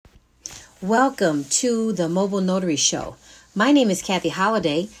Welcome to the Mobile Notary Show. My name is Kathy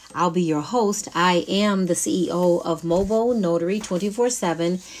Holliday. I'll be your host. I am the CEO of Mobile Notary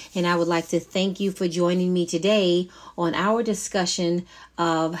 24/7, and I would like to thank you for joining me today on our discussion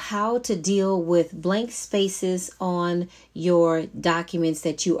of how to deal with blank spaces on your documents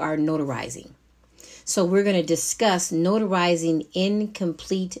that you are notarizing. So we're going to discuss notarizing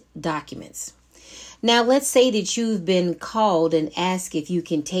incomplete documents. Now, let's say that you've been called and asked if you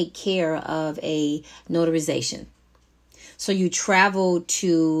can take care of a notarization. So you travel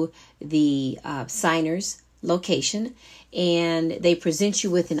to the signer's location and they present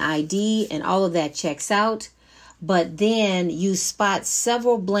you with an ID and all of that checks out. But then you spot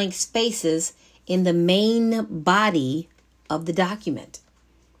several blank spaces in the main body of the document.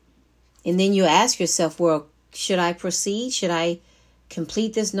 And then you ask yourself, well, should I proceed? Should I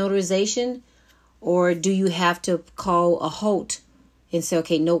complete this notarization? Or do you have to call a halt and say,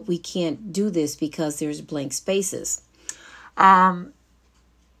 okay, nope, we can't do this because there's blank spaces?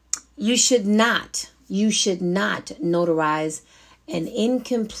 You should not notarize an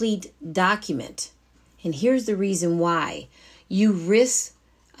incomplete document. And here's the reason why. You risk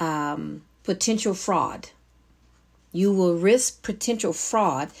potential fraud. You will risk potential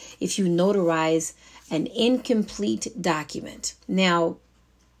fraud if you notarize an incomplete document. Now,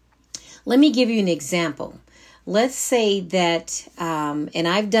 let me give you an example. Let's say that, and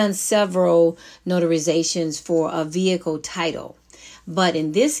I've done several notarizations for a vehicle title. But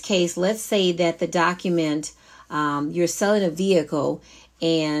in this case, let's say that the document, you're selling a vehicle,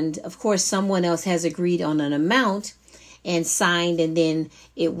 and of course someone else has agreed on an amount and signed, and then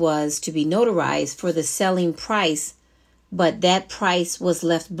it was to be notarized for the selling price, but that price was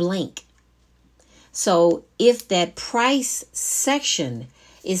left blank. So if that price section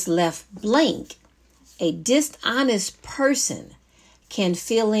is left blank, a dishonest person can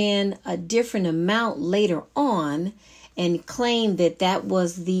fill in a different amount later on and claim that that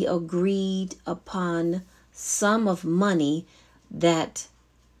was the agreed upon sum of money that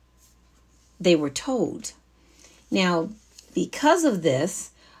they were told. Now, because of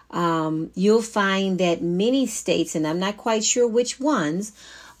this, you'll find that many states, and I'm not quite sure which ones,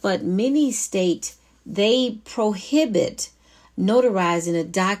 but many states, they prohibit notarizing a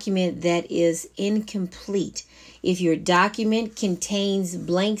document that is incomplete. If your document contains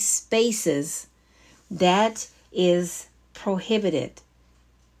blank spaces, that is prohibited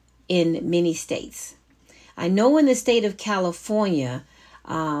in many states. I know in the state of California,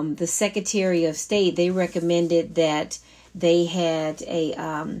 the Secretary of State, they recommended that they had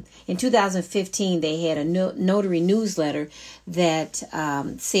in 2015, they had a notary newsletter that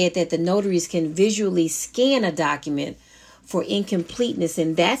said that the notaries can visually scan a document for incompleteness,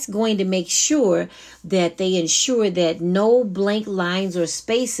 and that's going to make sure that they ensure that no blank lines or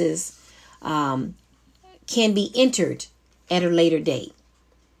spaces can be entered at a later date.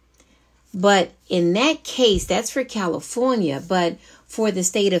 But in that case, that's for California. But for the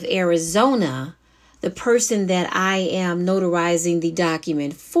state of Arizona, the person that I am notarizing the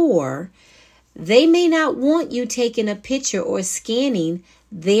document for, they may not want you taking a picture or scanning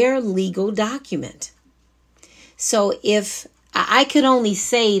their legal document. So if I could only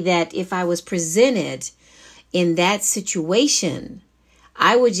say that if I was presented in that situation,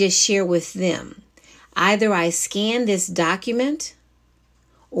 I would just share with them, either I scan this document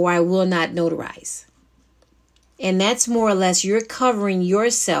or I will not notarize. And that's more or less you're covering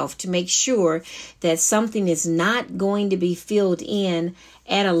yourself to make sure that something is not going to be filled in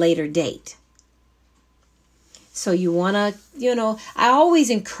at a later date. So you want to, I always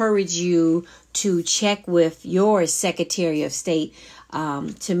encourage you to check with your Secretary of State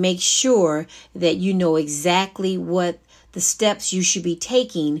to make sure that you know exactly what the steps you should be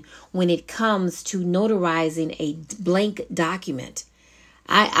taking when it comes to notarizing a blank document.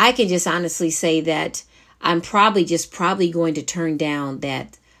 I can just honestly say that I'm probably going to turn down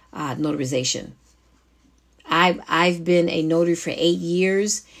that notarization. I've been a notary for 8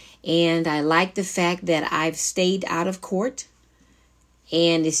 years, and I like the fact that I've stayed out of court,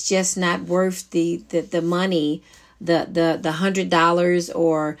 and it's just not worth the money, the $100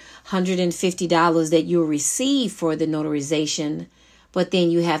 or $150 that you'll receive for the notarization, but then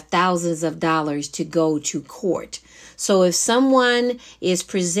you have thousands of dollars to go to court. So if someone is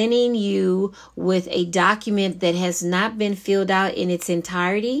presenting you with a document that has not been filled out in its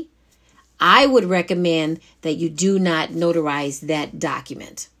entirety, I would recommend that you do not notarize that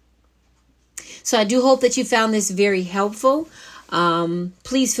document. So I do hope that you found this very helpful.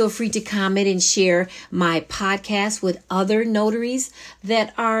 Please feel free to comment and share my podcast with other notaries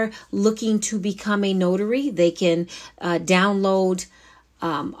that are looking to become a notary. They can download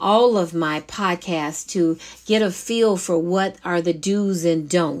all of my podcasts to get a feel for what are the do's and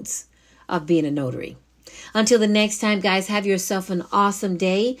don'ts of being a notary. Until the next time, guys, have yourself an awesome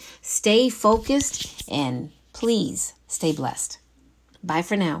day. Stay focused and please stay blessed. Bye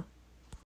for now.